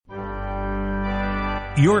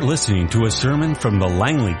You're listening to a sermon from the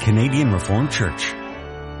Langley Canadian Reformed Church.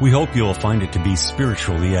 We hope you'll find it to be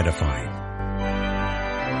spiritually edifying.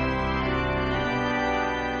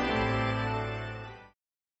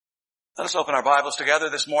 Let us open our Bibles together.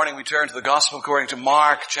 This morning we turn to the Gospel according to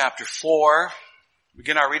Mark chapter 4.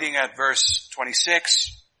 Begin our reading at verse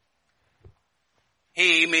 26.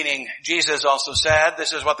 He, meaning Jesus, also said,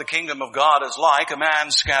 "This is what the kingdom of God is like. A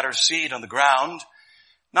man scatters seed on the ground.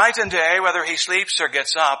 Night and day, whether he sleeps or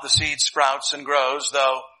gets up, the seed sprouts and grows,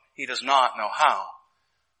 though he does not know how.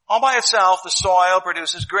 All by itself, the soil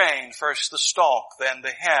produces grain, first the stalk, then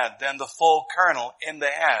the head, then the full kernel in the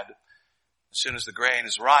head. As soon as the grain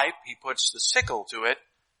is ripe, he puts the sickle to it,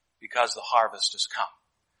 because the harvest has come."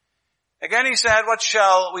 Again he said, "What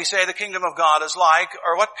shall we say the kingdom of God is like,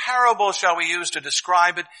 or what parable shall we use to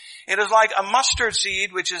describe it? It is like a mustard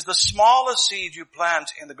seed, which is the smallest seed you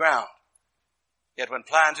plant in the ground. Yet when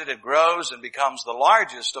planted, it grows and becomes the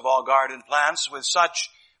largest of all garden plants, with such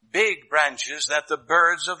big branches that the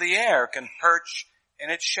birds of the air can perch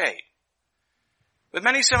in its shade." With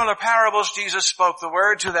many similar parables, Jesus spoke the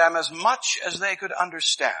word to them as much as they could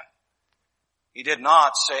understand. He did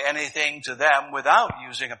not say anything to them without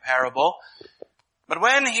using a parable, but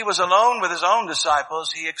when he was alone with his own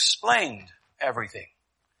disciples, he explained everything.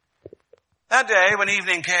 That day, when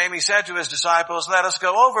evening came, he said to his disciples, "Let us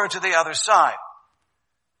go over to the other side."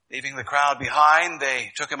 Leaving the crowd behind,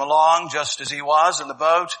 they took him along just as he was in the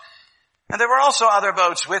boat, and there were also other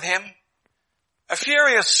boats with him. A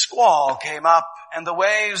furious squall came up, and the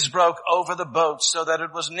waves broke over the boat so that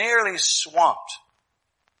it was nearly swamped.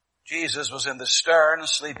 Jesus was in the stern,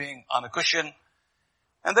 sleeping on a cushion,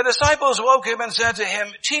 and the disciples woke him and said to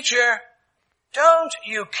him, "Teacher, don't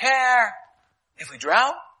you care if we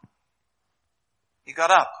drown?" He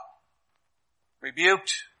got up,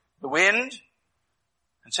 rebuked the wind,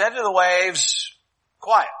 and said to the waves,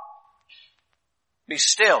 "Quiet, be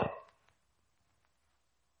still."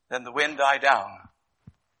 Then the wind died down,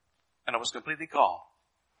 and it was completely calm.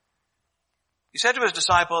 He said to his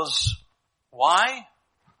disciples, "Why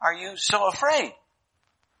are you so afraid?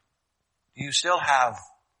 Do you still have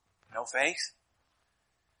no faith?"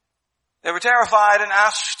 They were terrified and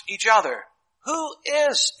asked each other, "Who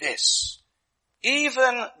is this?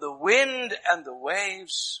 Even the wind and the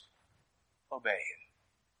waves obey him."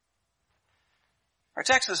 Our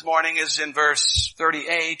text this morning is in verse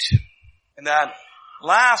 38, in that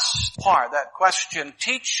last part, that question,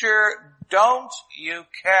 "Teacher, don't you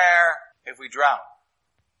care if we drown?"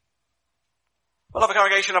 Beloved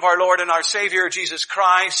congregation of our Lord and our Savior, Jesus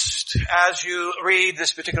Christ, as you read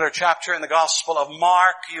this particular chapter in the Gospel of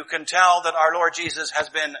Mark, you can tell that our Lord Jesus has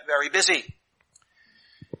been very busy.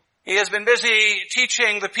 He has been busy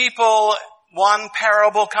teaching the people. One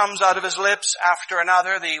parable comes out of his lips after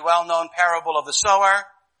another, the well-known parable of the sower,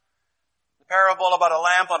 the parable about a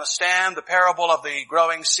lamp on a stand, the parable of the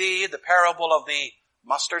growing seed, the parable of the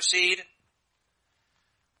mustard seed.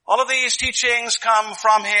 All of these teachings come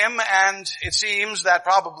from him, and it seems that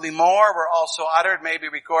probably more were also uttered, maybe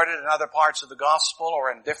recorded in other parts of the gospel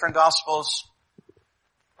or in different gospels.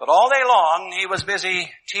 But all day long, he was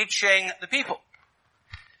busy teaching the people.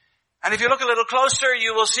 And if you look a little closer,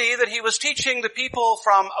 you will see that he was teaching the people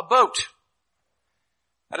from a boat.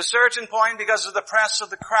 At a certain point, because of the press of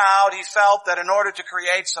the crowd, he felt that in order to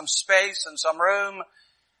create some space and some room,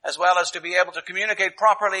 as well as to be able to communicate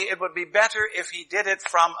properly, it would be better if he did it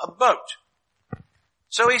from a boat.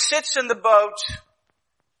 So he sits in the boat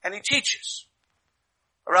and he teaches.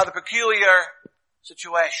 A rather peculiar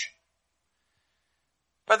situation.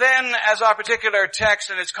 But then, as our particular text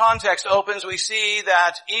and its context opens, we see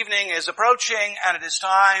that evening is approaching and it is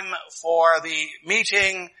time for the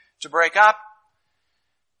meeting to break up.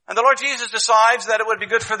 And the Lord Jesus decides that it would be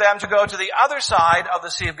good for them to go to the other side of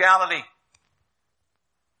the Sea of Galilee.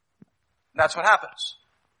 And that's what happens.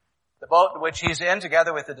 The boat in which he's in,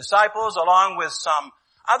 together with the disciples, along with some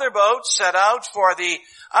other boats, set out for the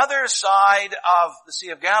other side of the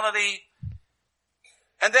Sea of Galilee.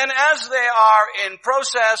 And then as they are in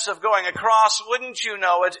process of going across, wouldn't you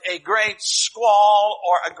know it, a great squall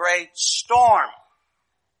or a great storm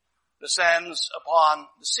descends upon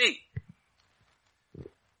the sea.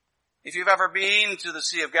 If you've ever been to the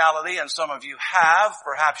Sea of Galilee, and some of you have,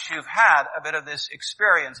 perhaps you've had a bit of this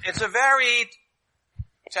experience. It's a very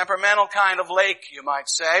temperamental kind of lake, you might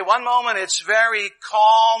say. One moment it's very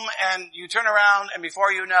calm, and you turn around, and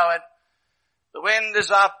before you know it, the wind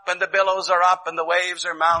is up and the billows are up and the waves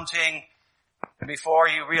are mounting. And before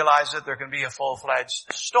you realize it, there can be a full-fledged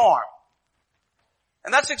storm.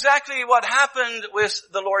 And that's exactly what happened with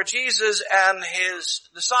the Lord Jesus and his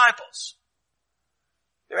disciples.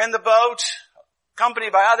 They're in the boat,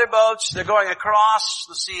 accompanied by other boats. They're going across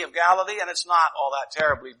the Sea of Galilee, and it's not all that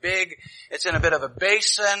terribly big. It's in a bit of a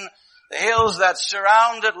basin. The hills that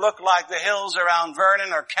surround it look like the hills around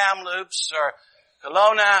Vernon or Kamloops or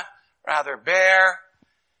Kelowna, rather bare.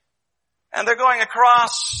 And they're going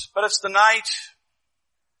across, but it's the night,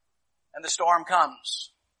 and the storm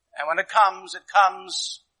comes. And when it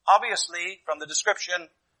comes, obviously, from the description,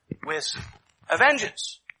 with a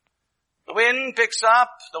vengeance. The wind picks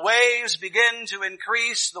up, the waves begin to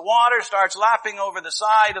increase, the water starts lapping over the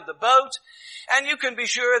side of the boat, and you can be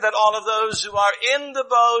sure that all of those who are in the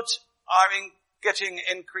boat are getting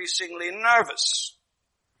increasingly nervous.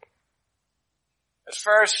 At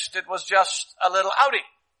first, it was just a little outing.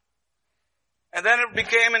 And then it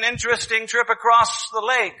became an interesting trip across the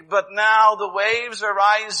lake. But now the waves are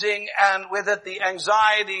rising, and with it the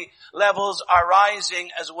anxiety levels are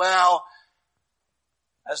rising as well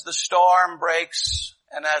as the storm breaks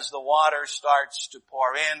and as the water starts to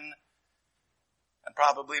pour in. And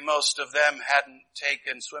probably most of them hadn't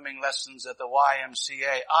taken swimming lessons at the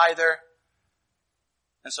YMCA either.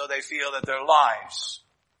 And so they feel that their lives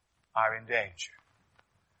are in danger.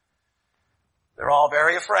 They're all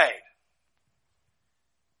very afraid.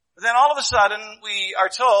 But then all of a sudden we are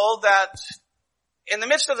told that in the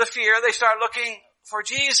midst of the fear they start looking for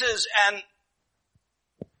Jesus, and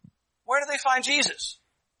where do they find Jesus?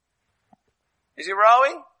 Is he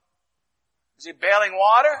rowing? Is he bailing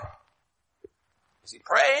water? Is he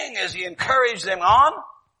praying? Is he encouraging them on?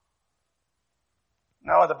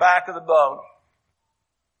 No, at the back of the boat,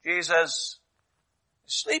 Jesus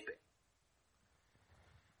is sleeping.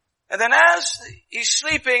 And then as he's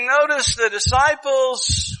sleeping, notice the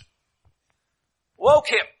disciples woke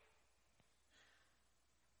him.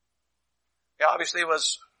 He obviously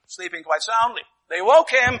was sleeping quite soundly. They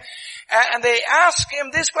woke him and they asked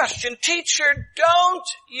him this question, "Teacher, don't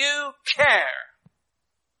you care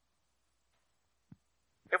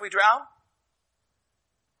if we drown?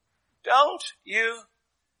 Don't you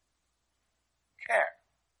care?"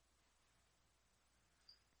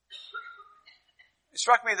 It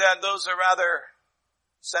struck me that those are rather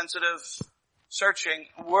sensitive, searching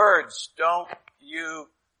words. Don't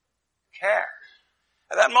you care?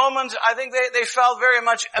 At that moment, I think they felt very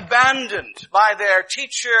much abandoned by their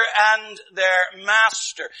teacher and their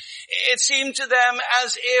master. It seemed to them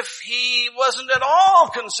as if he wasn't at all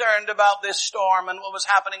concerned about this storm and what was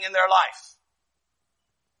happening in their life.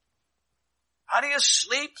 How do you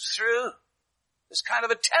sleep through this kind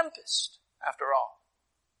of a tempest, after all?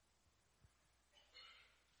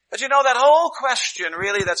 But you know, that whole question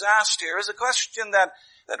really that's asked here is a question that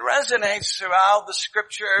resonates throughout the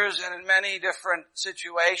scriptures and in many different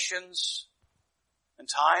situations and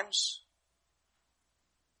times.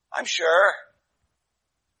 I'm sure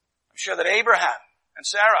that Abraham and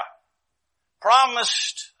Sarah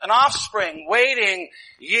promised an offspring, waiting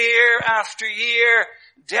year after year,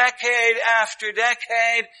 decade after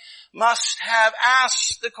decade, must have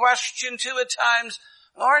asked the question too at times,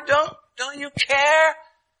 "Lord, don't you care?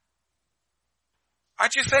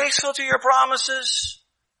 Aren't you faithful to your promises?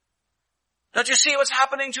 Don't you see what's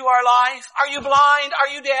happening to our life? Are you blind? Are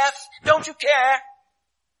you deaf? Don't you care?"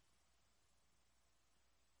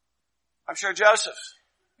 I'm sure Joseph,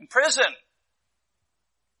 in prison,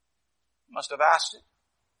 must have asked it.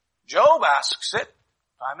 Job asks it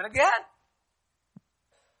time and again.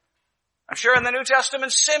 I'm sure in the New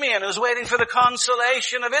Testament, Simeon, who's waiting for the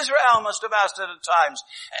consolation of Israel, must have asked it at times.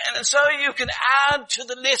 And so you can add to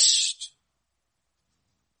the list.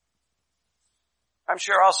 I'm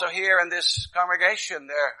sure also here in this congregation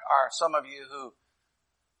there are some of you who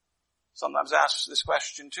sometimes ask this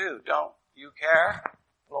question too. Don't you care,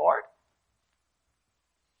 Lord?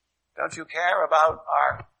 Don't you care about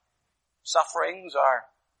our sufferings, our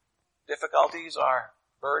difficulties, our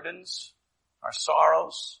burdens, our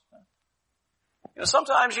sorrows? You know,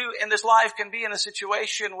 sometimes you in this life can be in a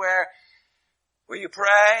situation where you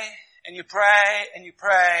pray and you pray and you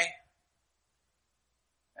pray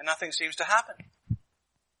and nothing seems to happen.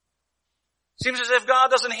 It seems as if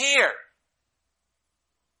God doesn't hear.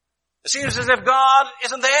 It seems as if God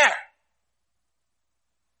isn't there.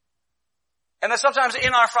 And that sometimes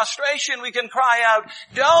in our frustration we can cry out,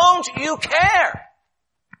 "Don't you care?"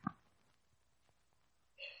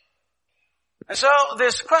 And so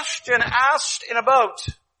this question asked in a boat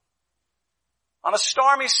on a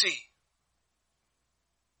stormy sea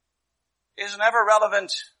is an ever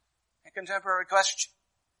relevant and contemporary question.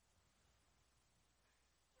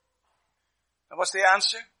 And what's the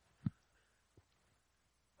answer?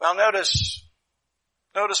 Well, notice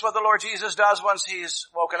what the Lord Jesus does once he's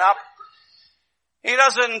woken up. He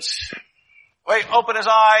doesn't open his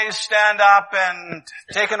eyes, stand up and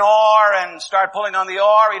take an oar and start pulling on the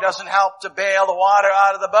oar. He doesn't help to bail the water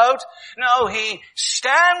out of the boat. No, he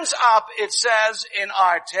stands up, it says in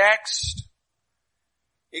our text.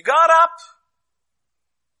 He got up,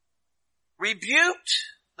 rebuked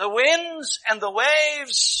the winds and the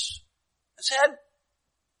waves, and said,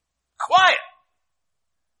 quiet.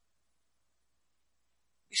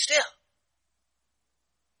 Be still.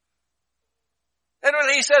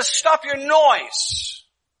 Literally, he says, stop your noise.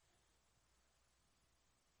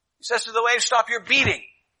 He says to the waves, stop your beating.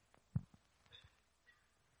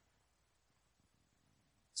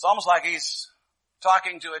 It's almost like he's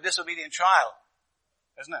talking to a disobedient child,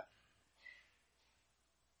 isn't it?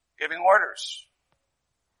 Giving orders.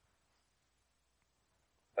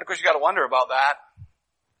 But of course you got to wonder about that.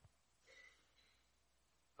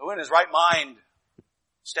 Who in his right mind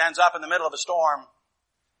stands up in the middle of a storm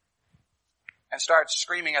and starts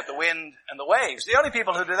screaming at the wind and the waves? The only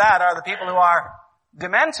people who do that are the people who are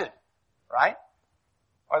demented, right?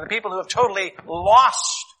 Or the people who have totally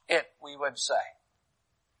lost it, we would say.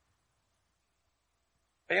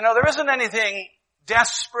 But there isn't anything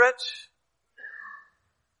desperate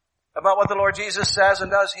about what the Lord Jesus says and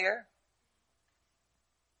does here.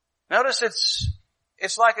 Notice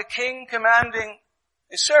it's like a king commanding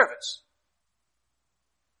his servants.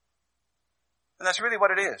 And that's really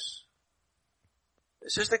what it is.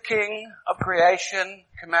 This is the king of creation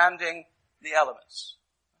commanding the elements.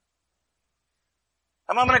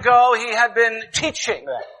 A moment ago, he had been teaching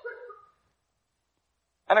them.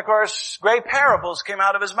 And of course, great parables came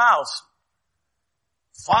out of his mouth.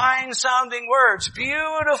 Fine sounding words,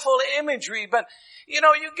 beautiful imagery, but you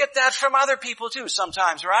get that from other people too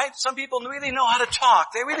sometimes, right? Some people really know how to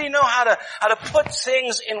talk. They really know how to put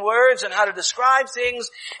things in words and how to describe things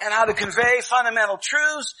and how to convey fundamental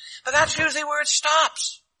truths, but that's usually where it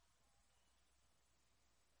stops.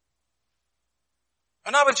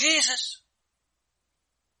 But not with Jesus.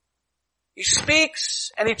 He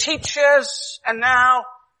speaks and he teaches and now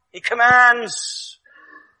he commands.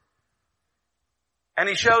 And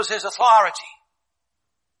he shows his authority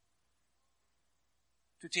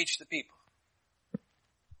to teach the people.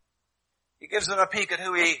 He gives them a peek at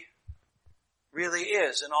who he really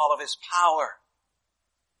is in all of his power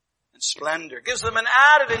and splendor. Gives them an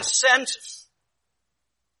added incentive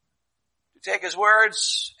to take his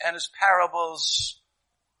words and his parables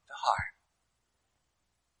to heart.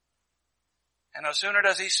 And no sooner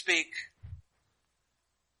does he speak,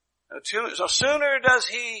 no sooner does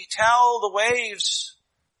he tell the waves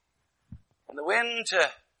and the wind to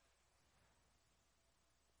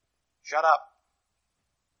shut up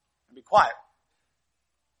and be quiet.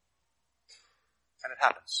 And it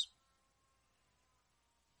happens.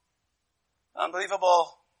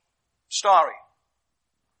 Unbelievable story.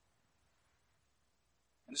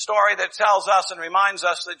 And a story that tells us and reminds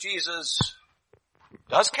us that Jesus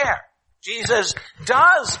does care. Jesus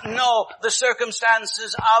does know the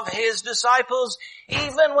circumstances of his disciples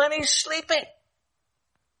even when he's sleeping.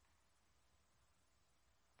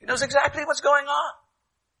 He knows exactly what's going on.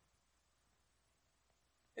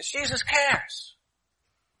 It's Jesus cares.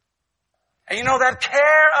 And that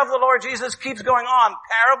care of the Lord Jesus keeps going on.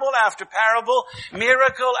 Parable after parable,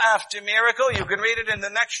 miracle after miracle. You can read it in the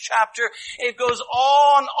next chapter. It goes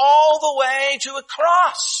on all the way to a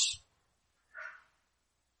cross.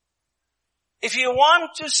 If you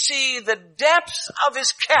want to see the depth of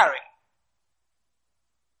his caring,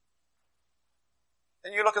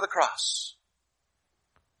 then you look at the cross.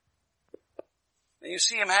 And you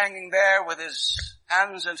see him hanging there with his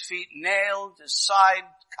hands and feet nailed, his side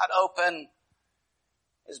cut open,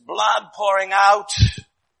 his blood pouring out.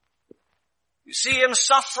 You see him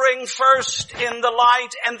suffering first in the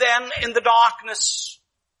light and then in the darkness.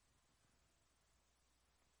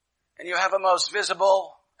 And you have a most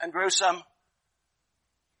visible and gruesome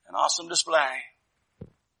an awesome display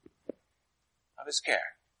of his care.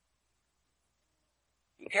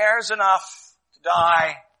 He cares enough to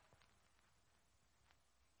die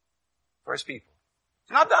for his people.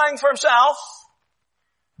 He's not dying for himself.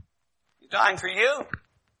 He's dying for you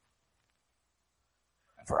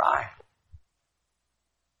and for I.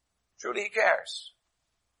 Truly he cares.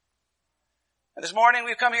 And this morning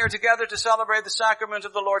we've come here together to celebrate the sacrament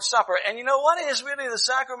of the Lord's Supper. And you know what is really the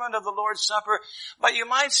sacrament of the Lord's Supper? But you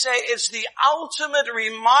might say it's the ultimate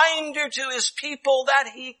reminder to his people that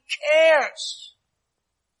he cares.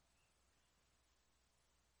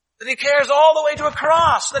 That he cares all the way to a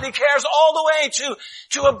cross. That he cares all the way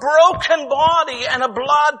to a broken body and a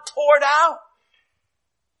blood poured out.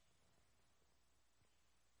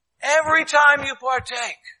 Every time you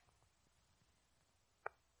partake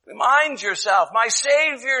Remind yourself, my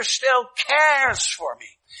Savior still cares for me.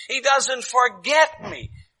 He doesn't forget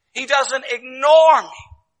me. He doesn't ignore me.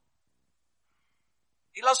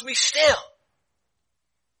 He loves me still.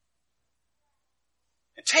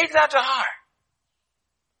 And take that to heart.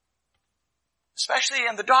 Especially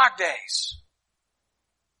in the dark days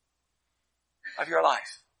of your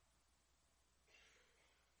life.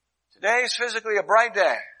 Today is physically a bright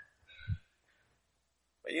day.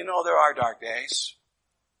 But you know there are dark days.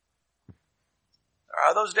 There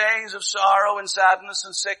are those days of sorrow and sadness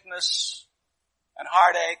and sickness and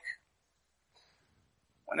heartache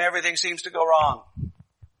when everything seems to go wrong.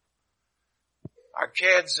 Our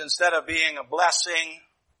kids, instead of being a blessing,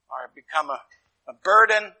 are become a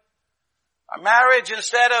burden. Our marriage,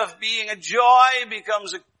 instead of being a joy,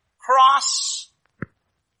 becomes a cross.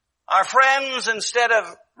 Our friends, instead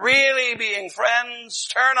of really being friends,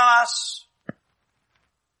 turn on us.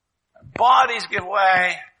 Our bodies give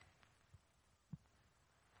way.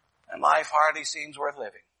 And life hardly seems worth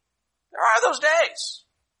living. There are those days.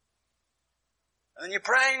 And then you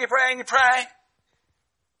pray and you pray and you pray.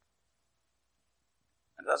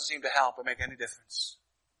 And it doesn't seem to help or make any difference.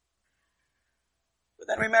 But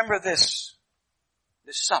then remember this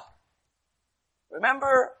supper.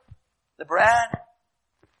 Remember the bread.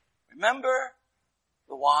 Remember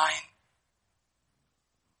the wine.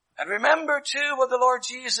 And remember too what the Lord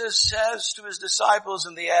Jesus says to his disciples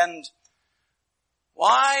in the end.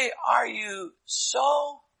 Why are you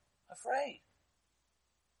so afraid?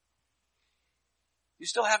 You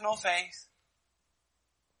still have no faith.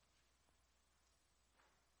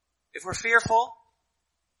 If we're fearful,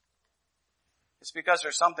 it's because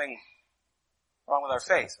there's something wrong with our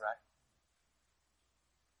faith, right?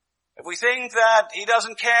 If we think that he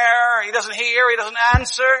doesn't care, he doesn't hear, he doesn't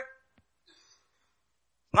answer,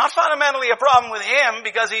 not fundamentally a problem with him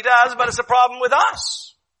because he does, but it's a problem with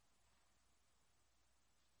us.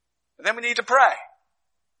 And then we need to pray.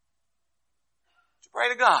 To pray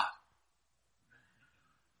to God.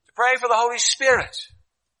 To pray for the Holy Spirit.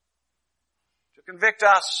 To convict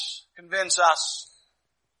us, convince us,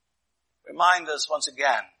 remind us once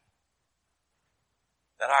again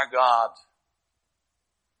that our God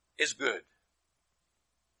is good.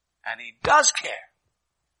 And he does care.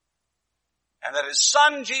 And that his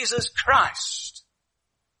Son, Jesus Christ,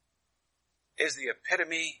 is the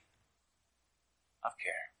epitome of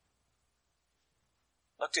care.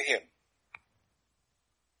 Look to him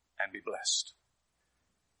and be blessed.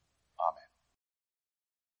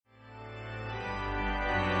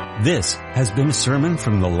 Amen. This has been a sermon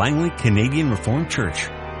from the Langley Canadian Reformed Church.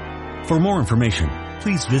 For more information,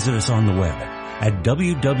 please visit us on the web at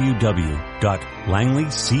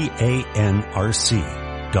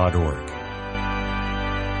www.langleycanrc.org.